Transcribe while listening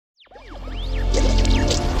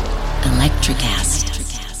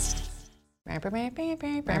Electrocast.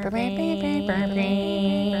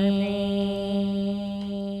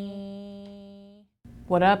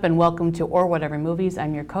 What up, and welcome to Or Whatever Movies.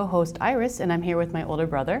 I'm your co-host Iris, and I'm here with my older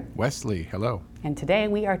brother Wesley. Hello. And today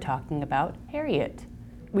we are talking about Harriet.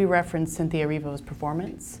 We referenced Cynthia Erivo's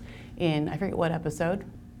performance in, I forget what episode.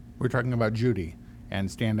 We're talking about Judy and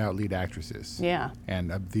standout lead actresses. Yeah.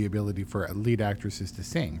 And the ability for lead actresses to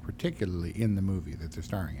sing, particularly in the movie that they're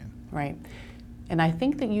starring in. Right. And I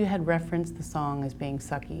think that you had referenced the song as being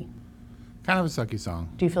sucky. Kind of a sucky song.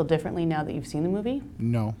 Do you feel differently now that you've seen the movie?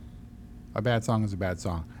 No. A bad song is a bad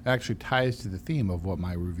song. It actually ties to the theme of what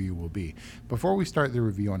my review will be. Before we start the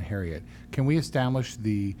review on Harriet, can we establish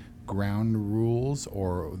the ground rules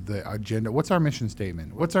or the agenda? What's our mission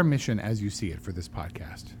statement? What's our mission as you see it for this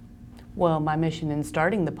podcast? Well, my mission in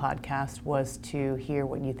starting the podcast was to hear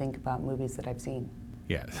what you think about movies that I've seen.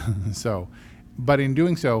 Yes. But in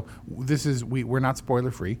doing so, we're not spoiler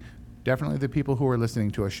free. Definitely the people who are listening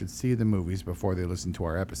to us should see the movies before they listen to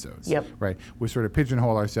our episodes. Yep. Right? We sort of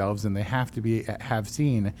pigeonhole ourselves, and they have to have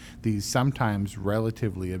seen these sometimes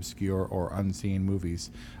relatively obscure or unseen movies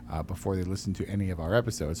before they listen to any of our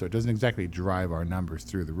episodes. So it doesn't exactly drive our numbers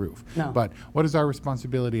through the roof. No. But what is our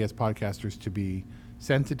responsibility as podcasters to be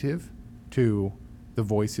sensitive to the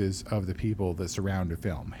voices of the people that surround a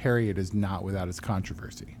film? Harriet is not without its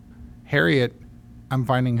controversy. Harriet, I'm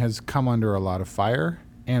finding, has come under a lot of fire,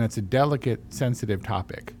 and it's a delicate, sensitive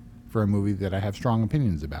topic for a movie that I have strong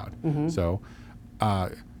opinions about. Mm-hmm. So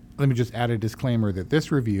let me just add a disclaimer that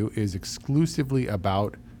this review is exclusively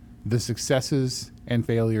about the successes and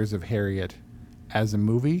failures of Harriet as a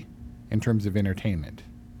movie in terms of entertainment.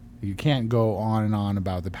 You can't go on and on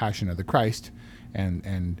about the Passion of the Christ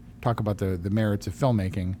and talk about the merits of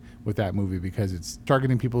filmmaking with that movie, because it's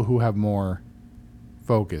targeting people who have more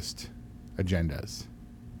focused agendas.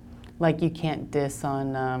 Like you can't diss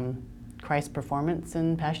on Christ's performance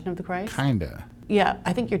in Passion of the Christ? Kinda. Yeah,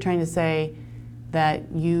 I think you're trying to say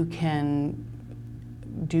that you can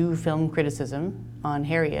do film criticism on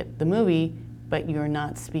Harriet, the movie, but you're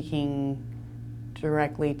not speaking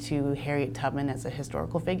directly to Harriet Tubman as a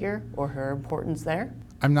historical figure or her importance there?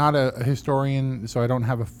 I'm not a historian, so I don't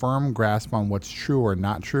have a firm grasp on what's true or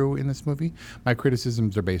not true in this movie. My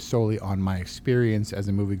criticisms are based solely on my experience as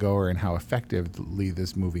a moviegoer and how effectively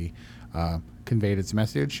this movie conveyed its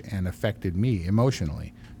message and affected me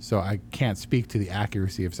emotionally. So I can't speak to the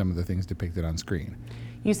accuracy of some of the things depicted on screen.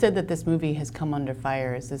 You said that this movie has come under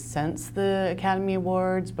fire. Is this since the Academy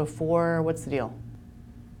Awards, before? What's the deal?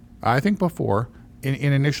 I think before,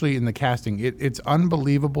 initially in the casting, it's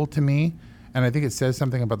unbelievable to me. And I think it says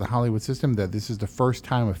something about the Hollywood system that this is the first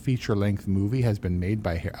time a feature-length movie has been made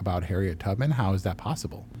about Harriet Tubman. How is that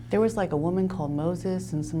possible? There was like a woman called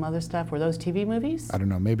Moses and some other stuff. Were those TV movies? I don't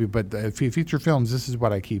know, maybe, but feature films, this is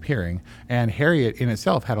what I keep hearing. And Harriet in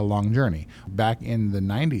itself had a long journey. Back in the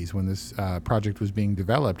 90s when this project was being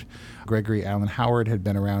developed, Gregory Allen Howard had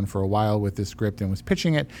been around for a while with this script and was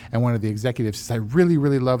pitching it. And one of the executives says, I really,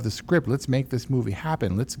 really love the script. Let's make this movie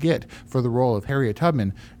happen. Let's get, for the role of Harriet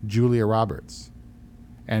Tubman, Julia Roberts.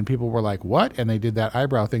 And people were like, what? And they did that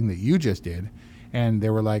eyebrow thing that you just did. And they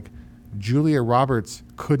were like, Julia Roberts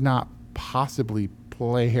could not possibly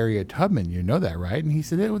play Harriet Tubman. You know that, right? And he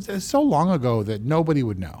said, it was so long ago that nobody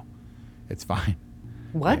would know. It's fine.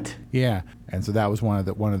 What? Yeah. And so that was one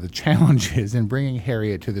of the challenges in bringing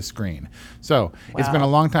Harriet to the screen. So It's been a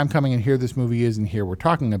long time coming, and here this movie is, and here we're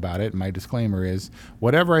talking about it. And my disclaimer is,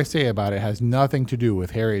 whatever I say about it has nothing to do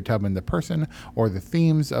with Harriet Tubman, the person, or the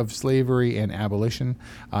themes of slavery and abolition,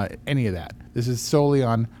 any of that. This is solely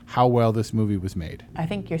on how well this movie was made. I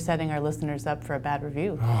think you're setting our listeners up for a bad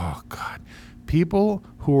review. Oh, God. People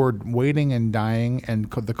who are waiting and dying, and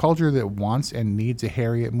the culture that wants and needs a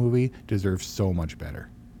Harriet movie deserves so much better.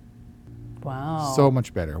 Wow. So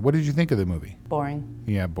much better. What did you think of the movie? Boring.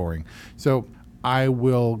 Yeah, boring. So I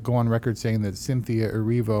will go on record saying that Cynthia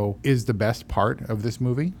Erivo is the best part of this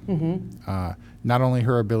movie. Mm-hmm. Not only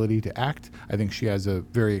her ability to act, I think she has a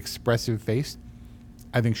very expressive face.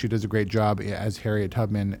 I think she does a great job as Harriet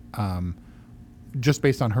Tubman, just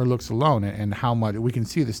based on her looks alone and how much we can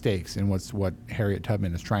see the stakes in what Harriet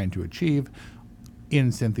Tubman is trying to achieve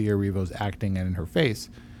in Cynthia Erivo's acting and in her face.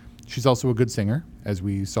 She's also a good singer, as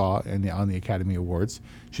we saw on the Academy Awards.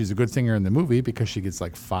 She's a good singer in the movie because she gets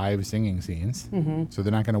like 5 singing scenes. Mm-hmm. So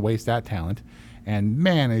they're not going to waste that talent. And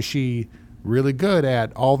man, is she really good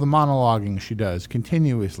at all the monologuing she does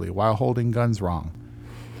continuously while holding guns wrong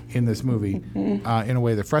in this movie in a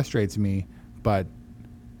way that frustrates me. But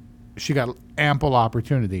she got ample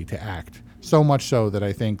opportunity to act. So much so that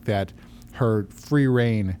I think that her free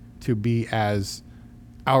reign to be as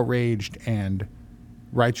outraged and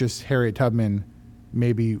righteous Harriet Tubman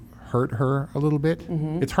maybe hurt her a little bit.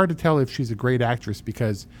 It's hard to tell if she's a great actress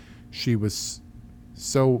because she was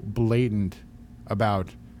so blatant about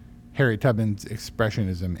Harriet Tubman's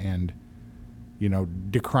expressionism and,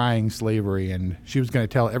 decrying slavery. And she was going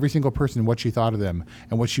to tell every single person what she thought of them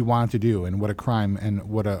and what she wanted to do and what a crime and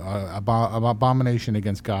what an abomination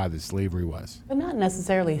against God that slavery was. But not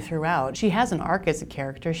necessarily throughout. She has an arc as a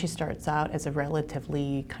character. She starts out as a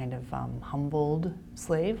relatively kind of humbled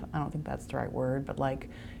slave. I don't think that's the right word, but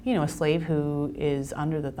a slave who is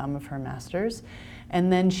under the thumb of her masters.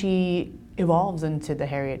 And then she evolves into the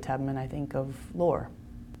Harriet Tubman, I think, of lore.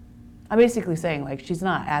 I'm basically saying, she's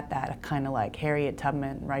not at that kind of Harriet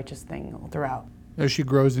Tubman righteous thing throughout. As she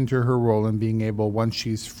grows into her role and being able, once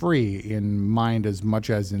she's free in mind as much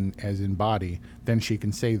as in body, then she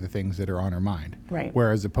can say the things that are on her mind. Right.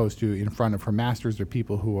 Whereas opposed to in front of her masters or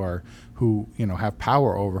people who have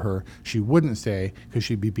power over her, she wouldn't say because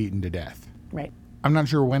she'd be beaten to death. Right. I'm not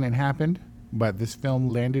sure when it happened, but this film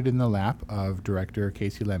landed in the lap of director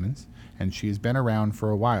Casey Lemons, and she's been around for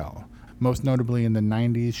a while. Most notably in the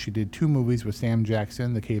 90s, she did 2 movies with Sam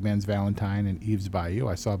Jackson, The Caveman's Valentine and Eve's Bayou.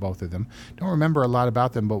 I saw both of them. Don't remember a lot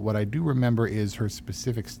about them, but what I do remember is her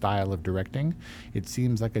specific style of directing. It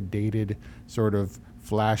seems like a dated, sort of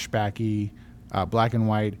flashbacky, black and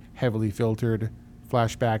white, heavily filtered,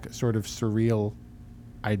 flashback, sort of surreal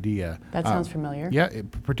idea. That sounds familiar. Yeah,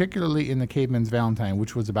 particularly in The Caveman's Valentine,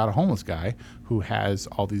 which was about a homeless guy who has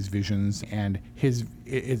all these visions, and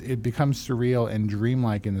it becomes surreal and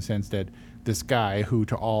dreamlike in the sense that this guy, who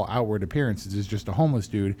to all outward appearances is just a homeless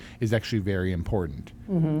dude, is actually very important.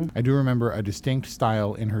 I do remember a distinct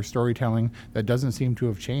style in her storytelling that doesn't seem to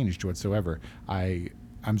have changed whatsoever.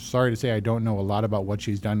 I'm sorry to say I don't know a lot about what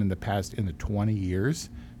she's done in the 20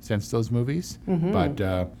 years since those movies,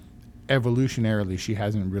 but evolutionarily, she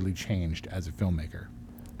hasn't really changed as a filmmaker.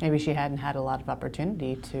 Maybe she hadn't had a lot of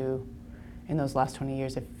opportunity to, in those last 20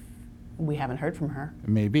 years, if we haven't heard from her.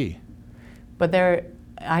 Maybe. But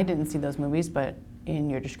I didn't see those movies, but in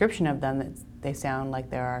your description of them, they sound like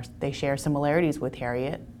they share similarities with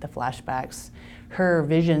Harriet. The flashbacks, her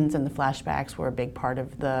visions and the flashbacks were a big part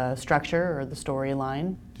of the structure or the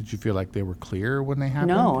storyline. Did you feel like they were clear when they happened?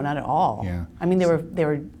 No, not at all. Yeah. I mean,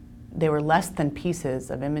 they were less than pieces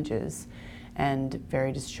of images and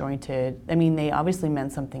very disjointed. I mean, they obviously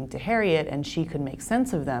meant something to Harriet, and she could make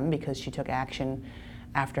sense of them because she took action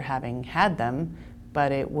after having had them,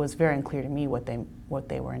 but it was very unclear to me what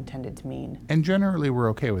they were intended to mean. And generally we're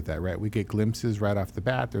okay with that, right? We get glimpses right off the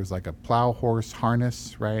bat. There's like a plow horse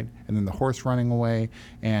harness, right? And then the horse running away,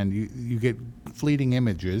 and you get fleeting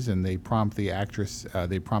images, and they prompt the actress,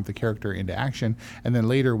 they prompt the character into action, and then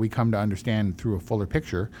later we come to understand through a fuller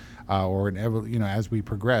picture, as we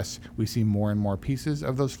progress, we see more and more pieces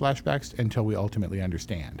of those flashbacks until we ultimately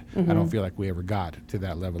understand. I don't feel like we ever got to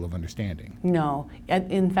that level of understanding. No.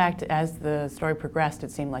 In fact, as the story progressed,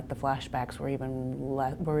 it seemed like the flashbacks were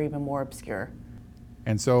even more obscure.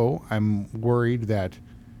 And so I'm worried that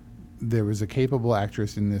there was a capable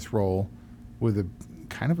actress in this role with a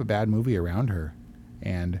kind of a bad movie around her.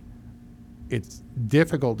 And it's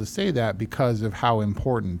difficult to say that because of how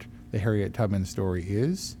important the Harriet Tubman story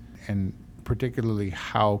is, and particularly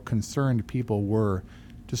how concerned people were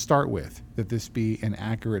to start with, that this be an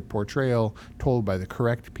accurate portrayal told by the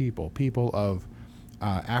correct people of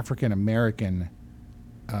African American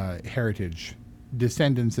heritage,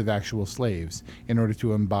 descendants of actual slaves, in order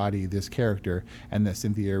to embody this character, and that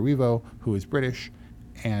Cynthia Erivo, who is British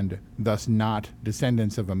and thus not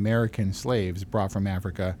descendants of American slaves brought from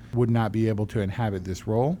Africa, would not be able to inhabit this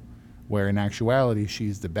role, where in actuality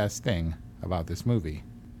she's the best thing about this movie.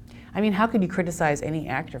 I mean, how could you criticize any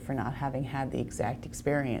actor for not having had the exact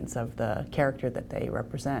experience of the character that they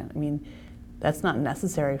represent? I mean, that's not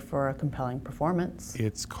necessary for a compelling performance.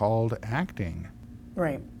 It's called acting.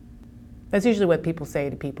 Right. That's usually what people say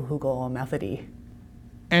to people who go all methody.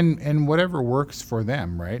 And whatever works for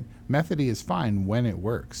them, right? Methody is fine when it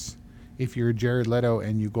works. If you're Jared Leto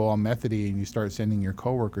and you go all methody and you start sending your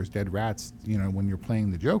coworkers dead rats, when you're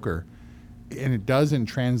playing the Joker, and it doesn't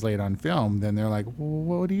translate on film, then they're like,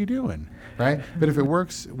 well, what are you doing, right? But if it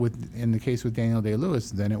works in the case with Daniel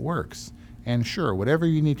Day-Lewis, then it works. And sure, whatever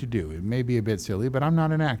you need to do, it may be a bit silly, but I'm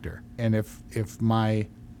not an actor. And if I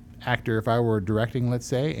were directing, let's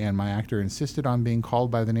say, and my actor insisted on being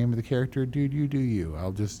called by the name of the character, dude, you do you.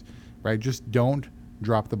 Just don't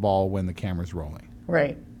drop the ball when the camera's rolling.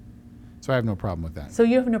 Right. So I have no problem with that. So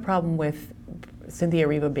you have no problem with Cynthia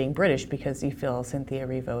Erivo being British because you feel Cynthia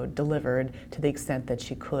Erivo delivered to the extent that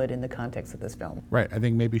she could in the context of this film. Right. I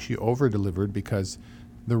think maybe she over-delivered because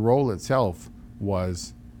the role itself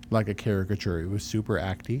was like a caricature. It was super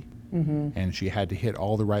acty. And she had to hit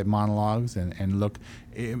all the right monologues and look.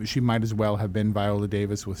 She might as well have been Viola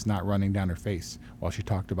Davis with snot running down her face while she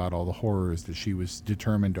talked about all the horrors that she was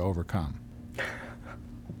determined to overcome.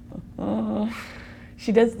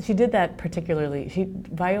 She did that particularly.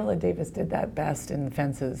 Viola Davis did that best in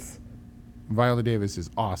Fences. Viola Davis is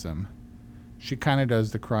awesome. She kind of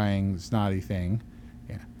does the crying, snotty thing.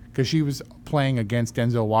 Yeah. Because she was playing against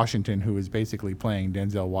Denzel Washington, who was basically playing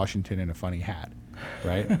Denzel Washington in a funny hat,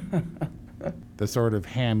 right? The sort of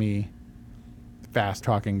hammy,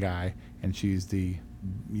 fast-talking guy, and she's the,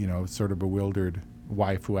 sort of bewildered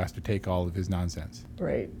wife who has to take all of his nonsense.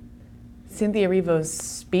 Right. Cynthia Erivo's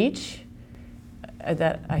speech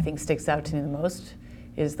that I think sticks out to me the most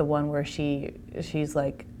is the one where she's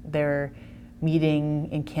like, they're meeting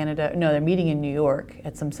in Canada. No, they're meeting in New York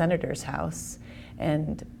at some senator's house,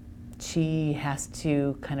 and she has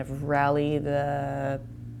to kind of rally the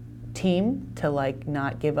team to like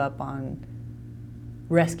not give up on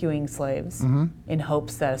rescuing slaves in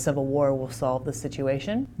hopes that a civil war will solve the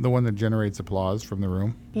situation. The one that generates applause from the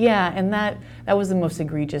room? Yeah, and that was the most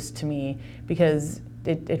egregious to me because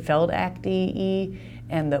it felt acty-y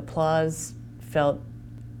and the applause felt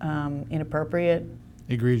inappropriate.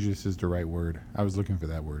 Egregious is the right word. I was looking for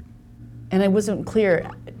that word. And it wasn't clear,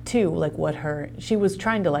 too, like she was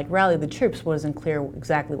trying to like rally the troops, wasn't clear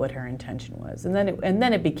exactly what her intention was. And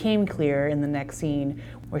then it became clear in the next scene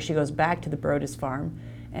where she goes back to the Brodus farm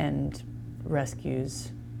and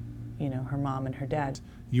rescues, her mom and her dad.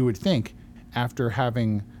 You would think after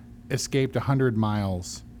having escaped 100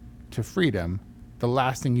 miles to freedom, the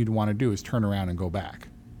last thing you'd want to do is turn around and go back.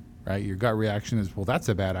 Right? Your gut reaction is, well, that's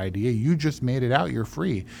a bad idea. You just made it out. You're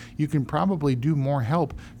free. You can probably do more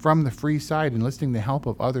help from the free side, enlisting the help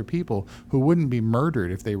of other people who wouldn't be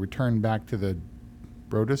murdered if they returned back to the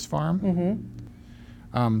Brodus farm.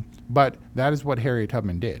 But that is what Harriet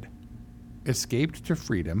Tubman did. Escaped to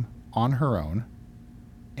freedom on her own,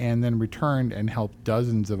 and then returned and helped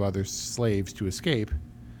dozens of other slaves to escape.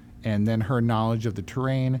 And then her knowledge of the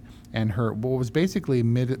terrain and her what was basically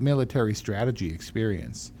military strategy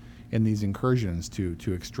experience in these incursions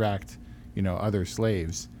to extract, other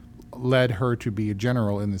slaves, led her to be a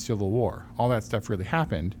general in the Civil War. All that stuff really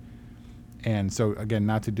happened. And so, again,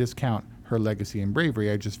 not to discount her legacy and bravery,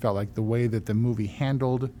 I just felt like the way that the movie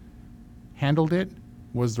handled it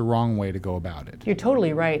was the wrong way to go about it. You're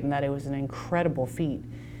totally right in that it was an incredible feat.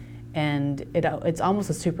 And it's almost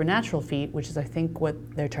a supernatural feat, which is, I think,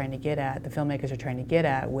 what they're trying to get at, the filmmakers are trying to get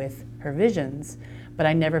at with her visions, but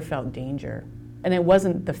I never felt danger. And it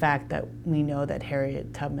wasn't the fact that we know that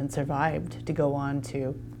Harriet Tubman survived to go on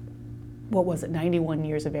to, 91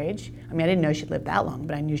 years of age? I mean, I didn't know she lived that long,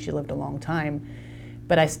 but I knew she lived a long time.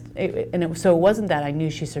 But so it wasn't that I knew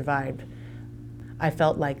she survived. I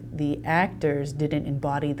felt like the actors didn't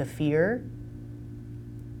embody the fear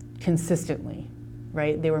consistently.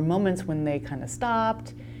 Right? There were moments when they kind of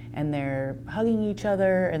stopped and they're hugging each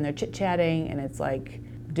other and they're chit-chatting, and it's like,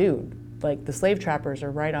 dude, like the slave trappers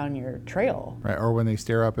are right on your trail. Right, or when they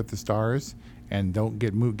stare up at the stars and don't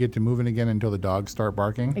get to moving again until the dogs start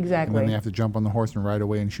barking. Exactly. And then they have to jump on the horse and ride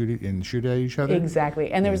away and shoot at each other.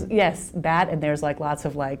 Exactly. And there's that, and there's like lots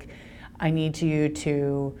of like, I need you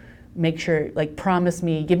to make sure, like, promise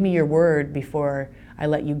me, give me your word before I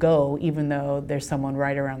let you go, even though there's someone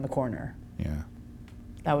right around the corner. Yeah.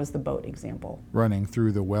 That was the boat example. Running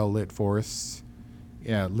through the well-lit forests,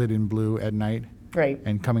 lit in blue at night. Right.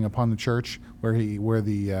 And coming upon the church where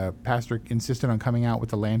the pastor insisted on coming out with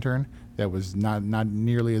the lantern that was not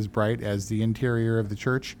nearly as bright as the interior of the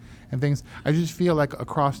church and things. I just feel like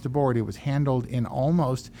across the board it was handled in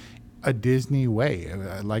almost a Disney way,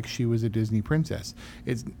 like she was a Disney princess.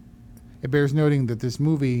 It bears noting that this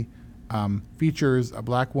movie features a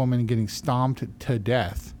black woman getting stomped to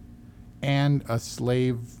death, and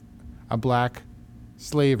a black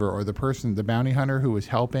slaver, or the bounty hunter who was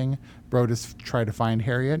helping Brodus try to find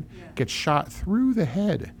Harriet, gets shot through the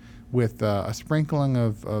head with a sprinkling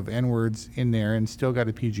of N-words in there, and still got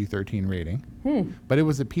a PG-13 rating. But it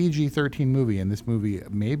was a PG-13 movie, and this movie,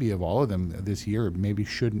 maybe of all of them this year, maybe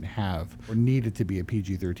shouldn't have or needed to be a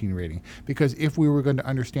PG-13 rating. Because if we were going to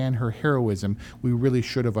understand her heroism, we really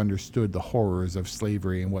should have understood the horrors of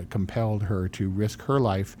slavery and what compelled her to risk her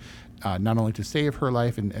life, not only to save her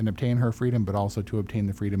life and obtain her freedom, but also to obtain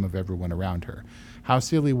the freedom of everyone around her. How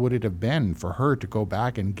silly would it have been for her to go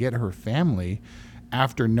back and get her family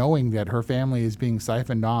after knowing that her family is being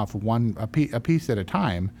siphoned off a piece at a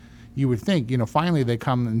time, you would think, finally they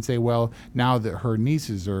come and say, well, now that her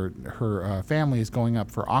nieces or her family is going up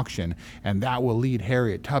for auction, and that will lead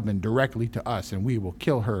Harriet Tubman directly to us, and we will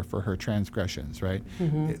kill her for her transgressions, right?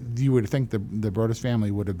 You would think the Broaddus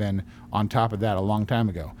family would have been on top of that a long time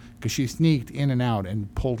ago, because she sneaked in and out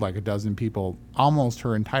and pulled like a dozen people, almost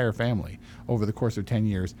her entire family, over the course of 10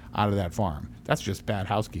 years out of that farm. That's just bad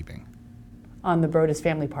housekeeping. On the Broaddus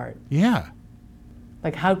family part. Yeah.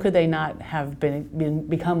 Like, how could they not have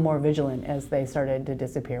become more vigilant as they started to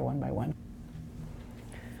disappear one by one?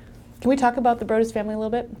 Can we talk about the Broaddus family a little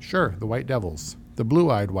bit? Sure, the White Devils, the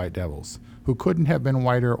blue-eyed White Devils, who couldn't have been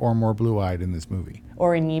whiter or more blue-eyed in this movie.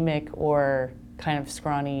 Or anemic, or kind of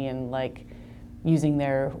scrawny and like using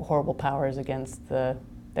their horrible powers against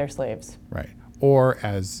their slaves. Right. Or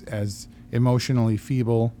as emotionally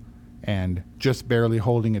feeble and just barely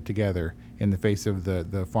holding it together in the face of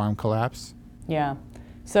the farm collapse. Yeah.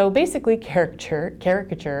 So basically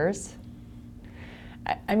caricatures.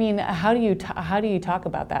 I mean, how do you talk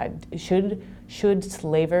about that? Should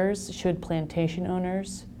slavers, should plantation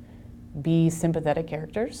owners be sympathetic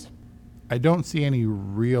characters? I don't see any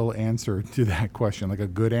real answer to that question, like a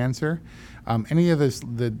good answer. Any of the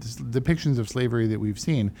depictions of slavery that we've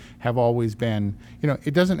seen have always been,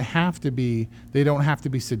 it doesn't have to be, they don't have to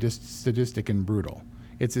be sadistic and brutal.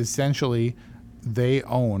 It's essentially they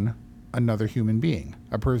own another human being,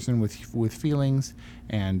 a person with feelings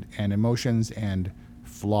and emotions and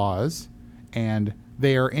flaws, and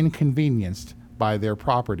they are inconvenienced by their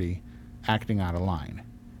property acting out of line.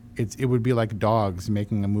 It would be like dogs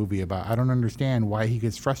making a movie about, I don't understand why he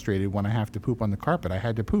gets frustrated when I have to poop on the carpet. I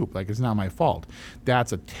had to poop. Like, it's not my fault.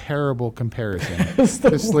 That's a terrible comparison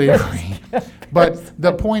to slavery. But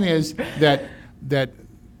the point is that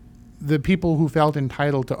the people who felt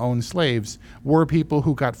entitled to own slaves were people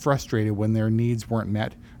who got frustrated when their needs weren't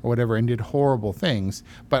met or whatever and did horrible things.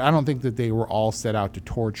 But I don't think that they were all set out to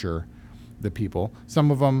torture the people.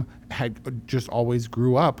 Some of them had just always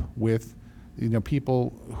grew up with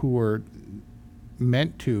people who were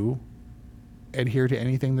meant to adhere to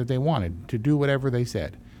anything that they wanted, to do whatever they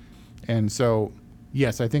said. And so,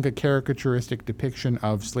 yes, I think a caricaturistic depiction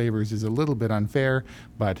of slavers is a little bit unfair,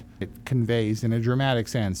 but it conveys in a dramatic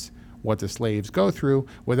sense what the slaves go through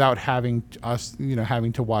without having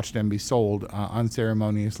to watch them be sold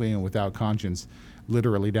unceremoniously and without conscience,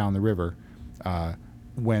 literally down the river,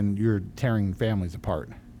 when you're tearing families apart.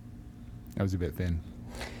 That was a bit thin.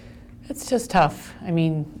 It's just tough. I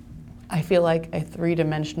mean, I feel like a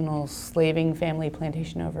three-dimensional slaving family,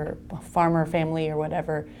 plantation over farmer family or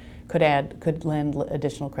whatever could lend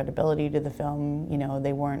additional credibility to the film.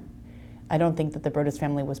 They weren't, I don't think that the Broaddus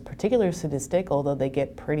family was particularly sadistic, although they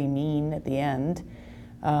get pretty mean at the end.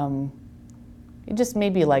 It just may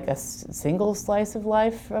be like a single slice of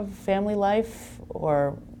life, of family life,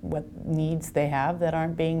 or what needs they have that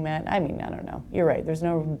aren't being met. I mean, I don't know. You're right. There's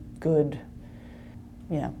no good,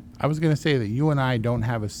 I was going to say that you and I don't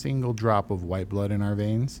have a single drop of white blood in our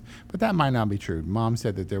veins, but that might not be true. Mom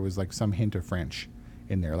said that there was like some hint of French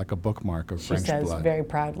in there, like a bookmark of French blood. She says very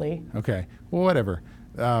proudly. Okay, well, whatever.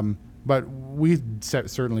 But we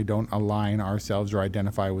certainly don't align ourselves or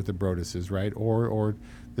identify with the Broadduses, right? Or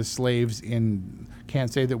the slaves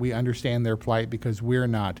can't say that we understand their plight because we're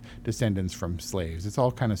not descendants from slaves. It's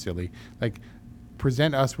all kind of silly. Like,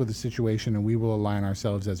 present us with a situation and we will align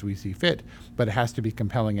ourselves as we see fit, but it has to be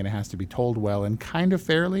compelling and it has to be told well and kind of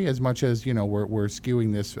fairly, as much as we're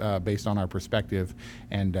skewing this based on our perspective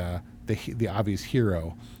and the obvious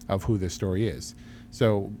hero of who this story is.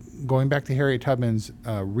 So going back to Harriet Tubman's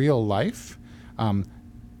real life,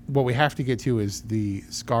 what we have to get to is the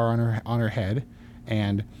scar on her head,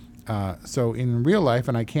 and so in real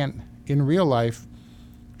life,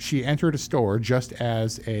 she entered a store just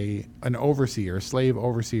as an overseer, a slave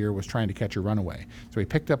overseer, was trying to catch a runaway. So he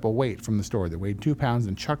picked up a weight from the store that weighed 2 pounds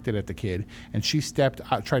and chucked it at the kid. And she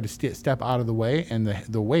tried to step out of the way, and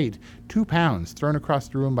the weight, 2 pounds, thrown across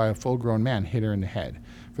the room by a full-grown man, hit her in the head.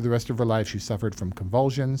 For the rest of her life, she suffered from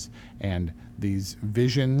convulsions and these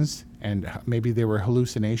visions, and maybe they were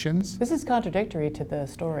hallucinations. This is contradictory to the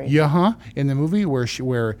story. Yeah, in the movie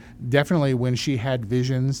where definitely when she had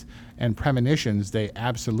visions and premonitions, they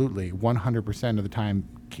absolutely 100% of the time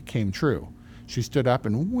came true. She stood up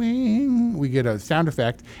and wing, we get a sound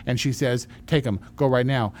effect, and she says, "Take them, go right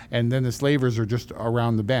now." And then the slavers are just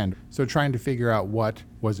around the bend. So trying to figure out what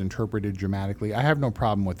was interpreted dramatically, I have no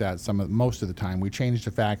problem with that most of the time. We change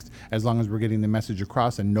the facts as long as we're getting the message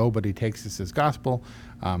across and nobody takes this as gospel.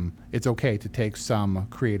 it's okay to take some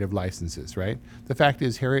creative licenses, right? The fact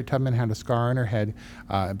is, Harriet Tubman had a scar on her head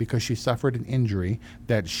because she suffered an injury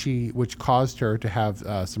which caused her to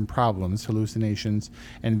have some problems, hallucinations,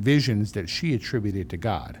 and visions that she attributed to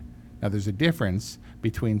God. Now, there's a difference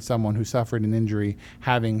between someone who suffered an injury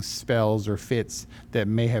having spells or fits that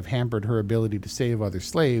may have hampered her ability to save other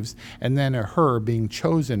slaves, and then her being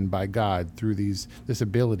chosen by God through this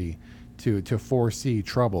ability to foresee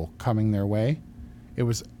trouble coming their way. It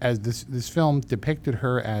was, as this film depicted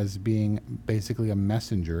her as being basically a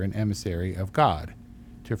messenger, an emissary of God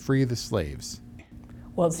to free the slaves.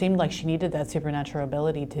 Well, it seemed like she needed that supernatural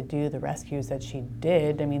ability to do the rescues that she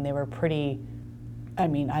did. I mean, they were pretty,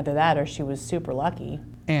 either that or she was super lucky.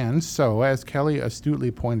 And so, as Kelly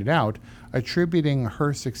astutely pointed out, attributing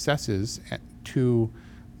her successes to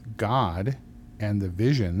God and the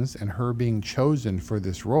visions and her being chosen for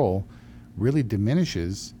this role really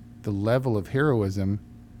diminishes the level of heroism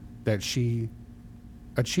that she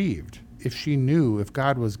achieved. If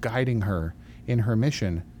God was guiding her in her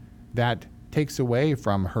mission, that takes away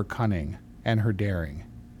from her cunning and her daring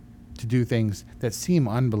to do things that seem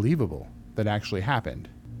unbelievable that actually happened.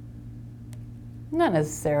 Not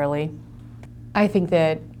necessarily. I think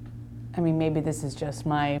that, maybe this is just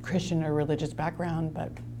my Christian or religious background,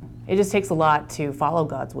 but it just takes a lot to follow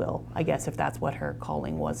God's will, I guess, if that's what her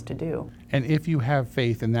calling was to do. And if you have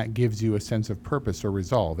faith and that gives you a sense of purpose or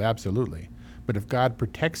resolve, absolutely. But if God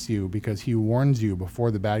protects you because he warns you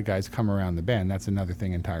before the bad guys come around the bend, that's another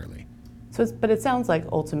thing entirely. But it sounds like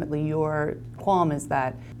ultimately your qualm is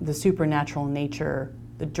that the supernatural nature,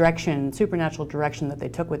 the supernatural direction that they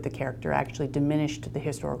took with the character actually diminished the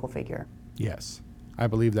historical figure. Yes, I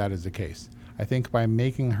believe that is the case. I think by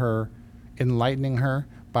enlightening her,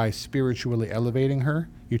 by spiritually elevating her,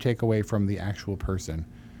 you take away from the actual person.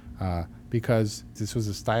 Because this was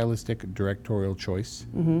a stylistic directorial choice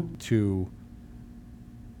to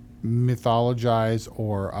mythologize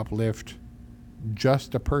or uplift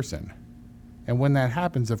just a person. And when that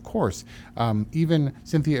happens, of course, even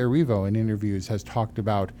Cynthia Erivo in interviews has talked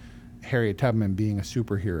about Harriet Tubman being a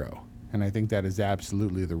superhero. And I think that is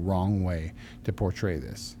absolutely the wrong way to portray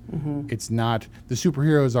this. It's not, the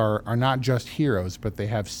superheroes are not just heroes, but they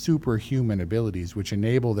have superhuman abilities which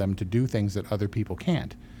enable them to do things that other people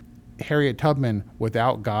can't. Harriet Tubman,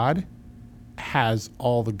 without God, has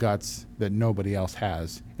all the guts that nobody else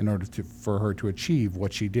has in order for her to achieve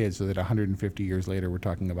what she did, so that 150 years later we're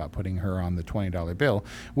talking about putting her on the $20 bill,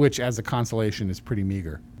 which as a consolation is pretty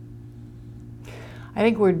meager. I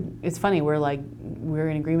think it's funny, we're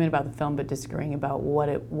in agreement about the film but disagreeing about what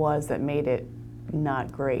it was that made it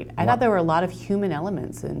not great. I thought there were a lot of human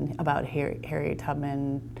elements about Harriet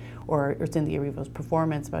Tubman or Cynthia Erivo's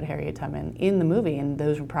performance about Harriet Tubman in the movie, and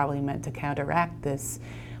those were probably meant to counteract this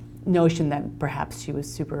notion that perhaps she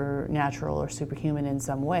was supernatural or superhuman in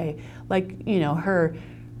some way. Her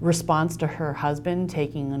response to her husband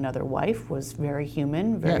taking another wife was very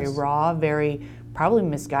human, very raw, very probably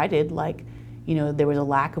misguided. There was a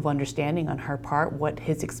lack of understanding on her part what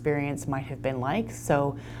his experience might have been like.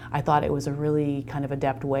 So I thought it was a really kind of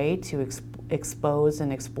adept way to expose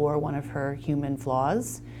and explore one of her human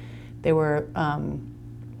flaws. There were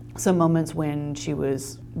some moments when she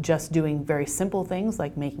was just doing very simple things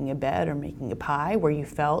like making a bed or making a pie, where you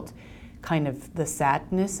felt kind of the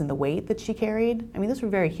sadness and the weight that she carried. Those were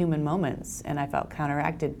very human moments, and I felt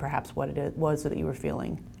counteracted perhaps what it was that you were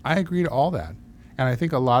feeling. I agree to all that. And I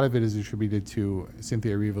think a lot of it is attributed to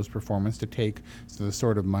Cynthia Erivo's performance to take the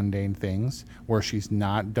sort of mundane things where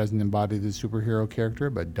doesn't embody the superhero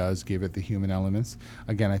character, but does give it the human elements.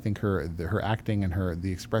 Again, I think her acting and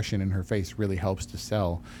the expression in her face really helps to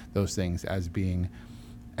sell those things as being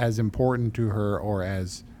as important to her or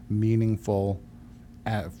as meaningful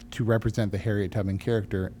to represent the Harriet Tubman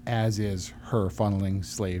character as is her funneling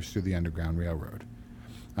slaves through the Underground Railroad.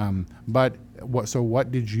 But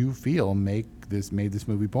what did you feel made this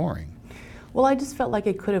movie boring? Well, I just felt like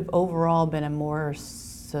it could have overall been a more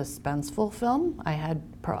suspenseful film. I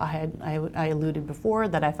alluded before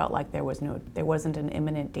that I felt like there wasn't an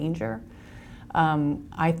imminent danger.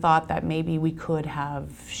 I thought that maybe we could have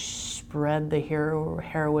spread the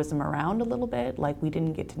heroism around a little bit. We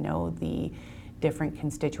didn't get to know the different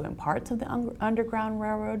constituent parts of the Underground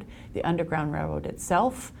Railroad. The Underground Railroad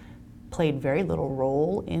itself played very little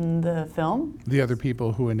role in the film. The other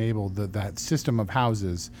people who enabled that system of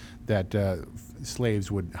houses that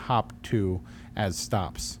slaves would hop to as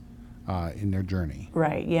stops in their journey.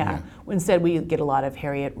 Right, yeah. Instead, we get a lot of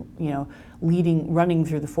Harriet, running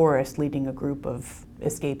through the forest, leading a group of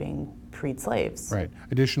escaping freed slaves. Right.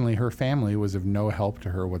 Additionally, her family was of no help to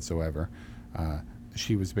her whatsoever.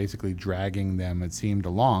 she was basically dragging them, it seemed,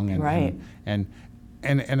 along. And, Right. and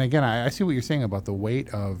again, I see what you're saying about the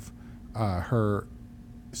weight of her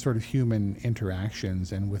sort of human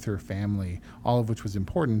interactions and with her family, all of which was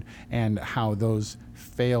important, and how those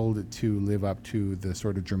failed to live up to the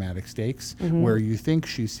sort of dramatic stakes, where you think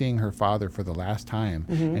she's seeing her father for the last time,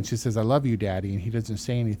 and she says, "I love you, Daddy," and he doesn't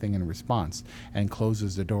say anything in response and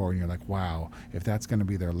closes the door, and you're like, wow, if that's going to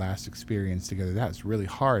be their last experience together, that's really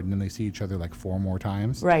hard. And then they see each other like 4 more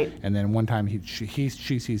times. Right. And then one time she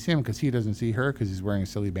sees him because he doesn't see her because he's wearing a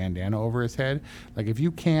silly bandana over his head. Like, if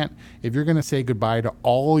you're going to say goodbye to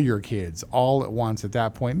all your kids all at once at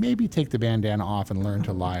that point, maybe take the bandana off and learn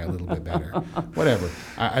to lie a little bit better. Whatever.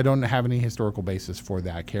 I don't have any historical basis for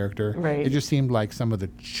that character. Right. It just seemed like some of the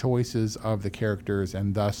choices of the characters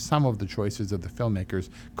and thus some of the choices of the filmmakers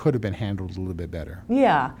could have been handled a little bit better.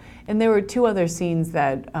 Yeah, and there were 2 other scenes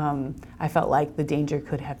that I felt like the danger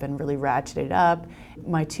could have been really ratcheted up.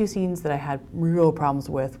 My 2 scenes that I had real problems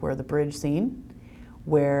with were the bridge scene,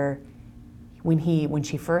 where when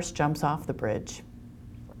she first jumps off the bridge,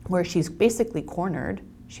 where she's basically cornered.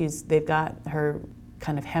 They've got her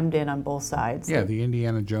kind of hemmed in on both sides. Yeah, the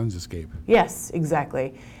Indiana Jones escape. Yes,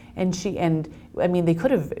 exactly. And I mean, they could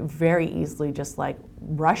have very easily just like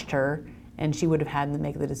rushed her, and she would have had to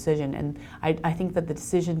make the decision. And I think that the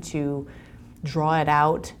decision to draw it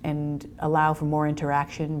out and allow for more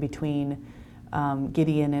interaction between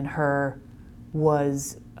Gideon and her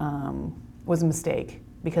was a mistake,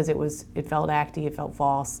 because it felt acty, it felt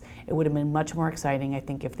false. It would have been much more exciting, I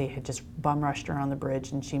think, if they had just bum rushed her on the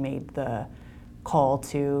bridge and she made the call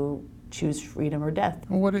to choose freedom or death.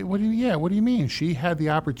 Well, what do you mean? She had the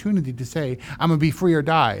opportunity to say, "I'm gonna be free or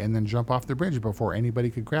die," and then jump off the bridge before anybody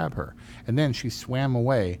could grab her. And then she swam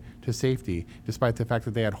away to safety, despite the fact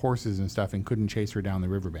that they had horses and stuff and couldn't chase her down the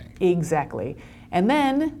riverbank. Exactly. And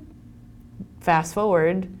then, fast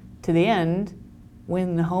forward to the end,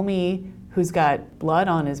 when the homie who's got blood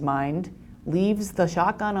on his mind leaves the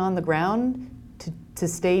shotgun on the ground to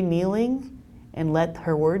stay kneeling and let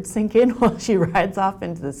her words sink in while she rides off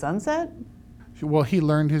into the sunset? Well, he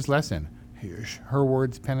learned his lesson. Her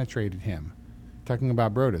words penetrated him. Talking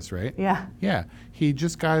about Brodus, right? Yeah. Yeah. He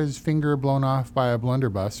just got his finger blown off by a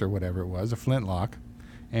blunderbuss or whatever it was, a flintlock.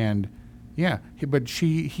 And yeah,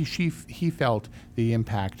 he felt the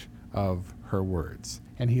impact of her words.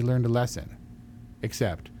 And he learned a lesson.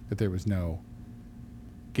 Except that there was no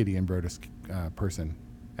Gideon Brodus person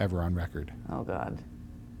ever on record. Oh, God.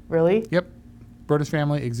 Really? Yep. Brodus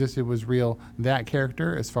family existed, was real. That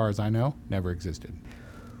character, as far as I know, never existed.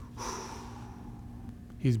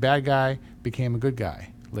 He's a bad guy, became a good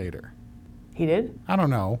guy later. He did? I don't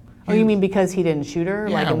know. Oh, you mean because he didn't shoot her,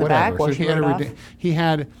 like in the back while she rode off? He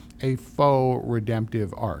had a faux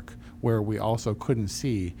redemptive arc where we also couldn't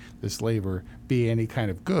see the slaver be any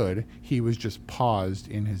kind of good. He was just paused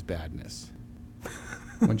in his badness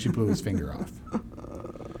when she blew his finger off.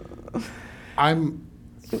 I'm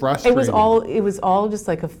frustrated. It was all just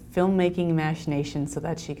like a filmmaking imagination so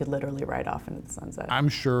that she could literally ride off into the sunset. I'm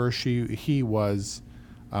sure he was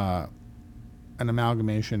an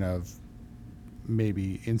amalgamation of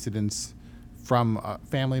maybe incidents from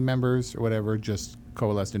family members or whatever, just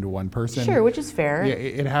coalesced into one person. Sure, which is fair. Yeah,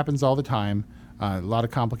 it happens all the time. A lot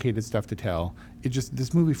of complicated stuff to tell.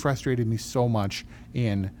 This movie frustrated me so much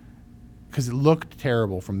because it looked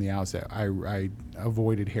terrible from the outset. I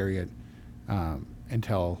avoided Harriet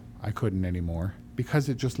until I couldn't anymore because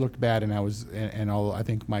it just looked bad, and I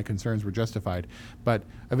think my concerns were justified. But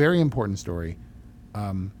a very important story,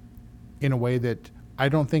 in a way that I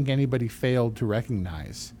don't think anybody failed to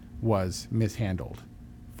recognize was mishandled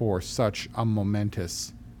for such a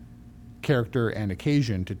momentous character and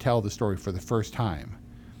occasion to tell the story for the first time,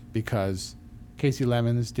 because Casey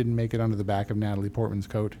Lemons didn't make it onto the back of Natalie Portman's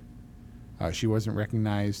coat. She wasn't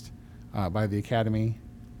recognized by the Academy,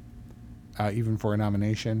 even for a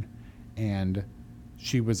nomination, and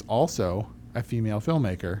she was also a female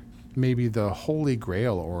filmmaker, maybe the holy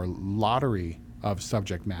grail or lottery of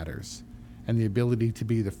subject matters, and the ability to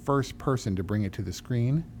be the first person to bring it to the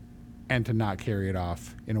screen and to not carry it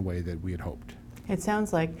off in a way that we had hoped. It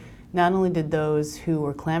sounds like not only did those who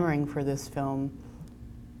were clamoring for this film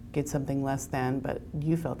get something less than, but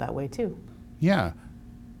you felt that way too. Yeah.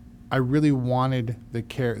 I really wanted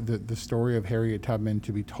the story of Harriet Tubman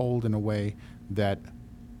to be told in a way that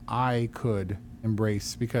I could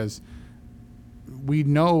embrace, because we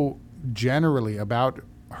know generally about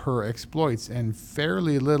her exploits and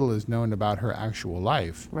fairly little is known about her actual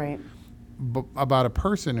life. Right. But about a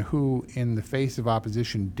person who, in the face of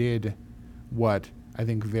opposition, did what I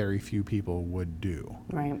think very few people would do.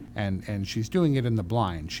 Right. And she's doing it in the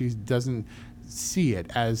blind. She doesn't see it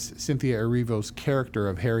as Cynthia Erivo's character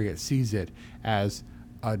of Harriet sees it as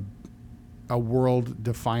a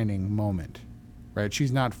world-defining moment, right?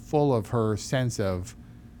 She's not full of her sense of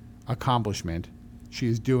accomplishment.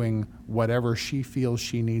 She's doing whatever she feels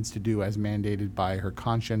she needs to do as mandated by her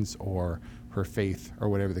conscience or her faith or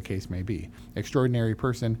whatever the case may be. Extraordinary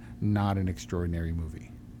person, not an extraordinary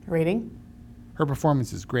movie. Rating? Her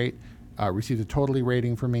performance is great. Received a totally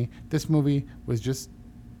rating from me. This movie was just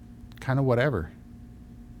kind of whatever.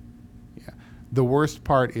 Yeah. The worst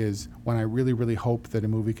part is when I really, really hope that a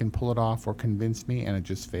movie can pull it off or convince me, and it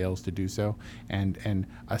just fails to do so. And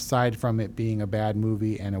aside from it being a bad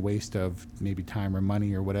movie and a waste of maybe time or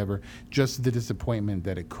money or whatever, just the disappointment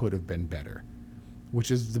that it could have been better,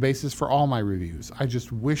 which is the basis for all my reviews. I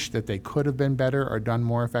just wish that they could have been better or done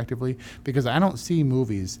more effectively, because I don't see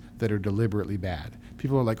movies that are deliberately bad.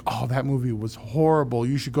 People are like, oh, that movie was horrible.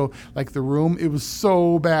 You should go, like The Room, it was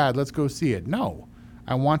so bad. Let's go see it. No,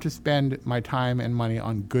 I want to spend my time and money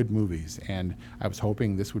on good movies, and I was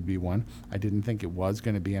hoping this would be one. I didn't think it was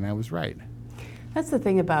going to be, and I was right. That's the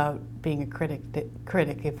thing about being a critic,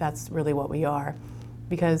 if that's really what we are,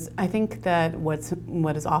 because I think that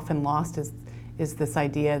what is often lost is this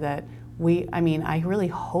idea that I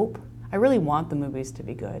really want the movies to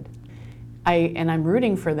be good. I'm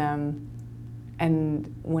rooting for them,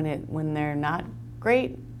 and when they're not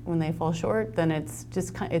great, when they fall short, then it's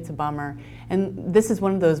a bummer. And this is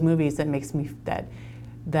one of those movies that makes me that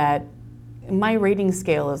my rating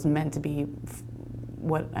scale is meant to be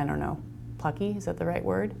plucky, is that the right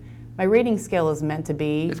word? My rating scale is meant to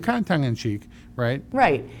be, it's kind of tongue-in-cheek, right?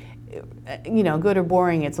 Right. Good or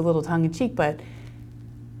boring, it's a little tongue-in-cheek, but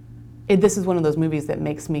this is one of those movies that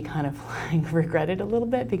makes me kind of regret it a little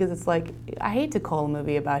bit, because it's like, I hate to call a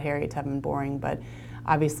movie about Harriet Tubman boring, but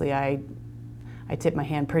obviously I tipped my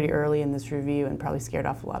hand pretty early in this review and probably scared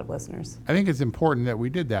off a lot of listeners. I think it's important that we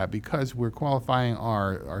did that, because we're qualifying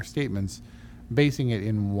our statements, basing it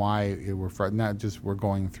in why not just we're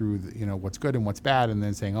going through what's good and what's bad and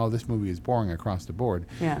then saying, oh, this movie is boring across the board.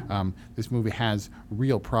 Yeah. This movie has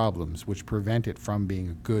real problems which prevent it from being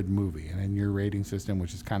a good movie. And in your rating system,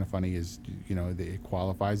 which is kind of funny, is it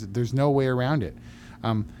qualifies it. There's no way around it.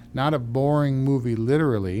 Not a boring movie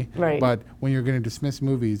literally, right. But when you're going to dismiss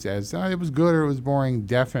movies as it was good or it was boring,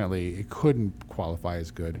 definitely it couldn't qualify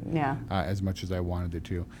as good. Yeah. As much as I wanted it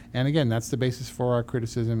to. And again, that's the basis for our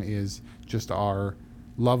criticism, is just our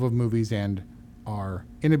love of movies and our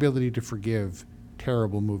inability to forgive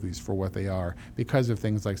terrible movies for what they are because of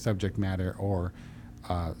things like subject matter or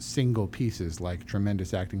single pieces like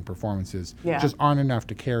tremendous acting performances. Yeah. Just aren't enough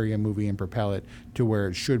to carry a movie and propel it to where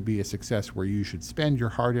it should be a success, where you should spend your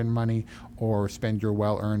hard-earned money or spend your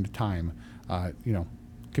well-earned time,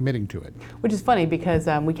 committing to it. Which is funny, because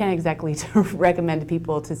we can't exactly recommend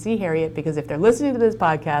people to see Harriet, because if they're listening to this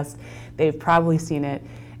podcast, they've probably seen it.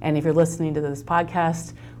 And if you're listening to this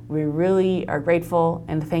podcast, we really are grateful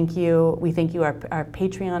and thank you. We thank you, our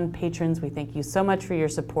Patreon patrons. We thank you so much for your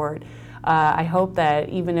support. I hope that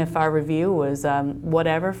even if our review was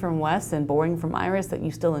whatever from Wes and boring from Iris, that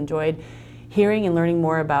you still enjoyed hearing and learning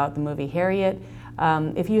more about the movie Harriet.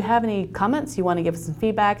 If you have any comments, you want to give us some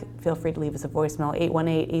feedback, feel free to leave us a voicemail,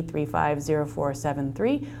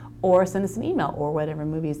 818-835-0473, or send us an email, or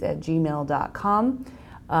whatevermovies@gmail.com.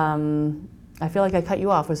 I feel like I cut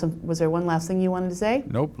you off. Was there one last thing you wanted to say?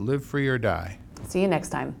 Nope. Live free or die. See you next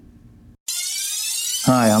time.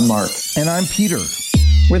 Hi, I'm Mark. And I'm Peter.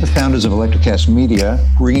 We're the founders of Electrocast Media,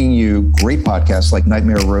 bringing you great podcasts like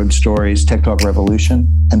Nightmare Road Stories, Tech Talk Revolution,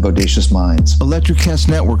 and Bodacious Minds. Electrocast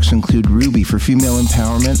networks include Ruby for female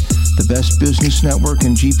empowerment, the Best Business Network,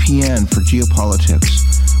 and GPN for geopolitics.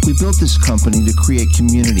 We built this company to create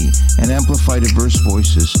community and amplify diverse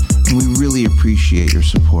voices, and we really appreciate your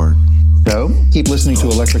support. So keep listening to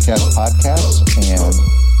Electrocast podcasts and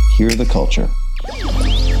hear the culture.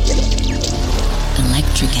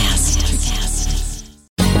 Electrocast.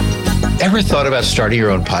 Ever thought about starting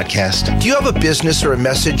your own podcast? Do you have a business or a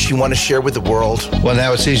message you want to share with the world? Well,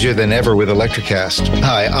 now it's easier than ever with Electrocast.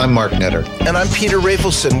 Hi, I'm Mark Netter. And I'm Peter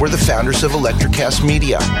Rafelson. We're the founders of Electrocast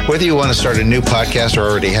Media. Whether you want to start a new podcast or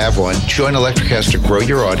already have one, join Electrocast to grow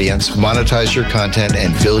your audience, monetize your content,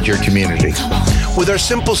 and build your community. With our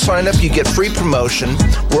simple sign-up, you get free promotion,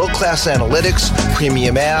 world-class analytics,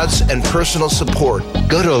 premium ads, and personal support.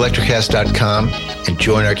 Go to electrocast.com and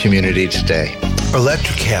join our community today.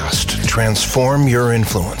 Electrocast. Transform your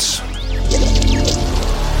influence.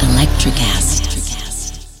 Electrocast.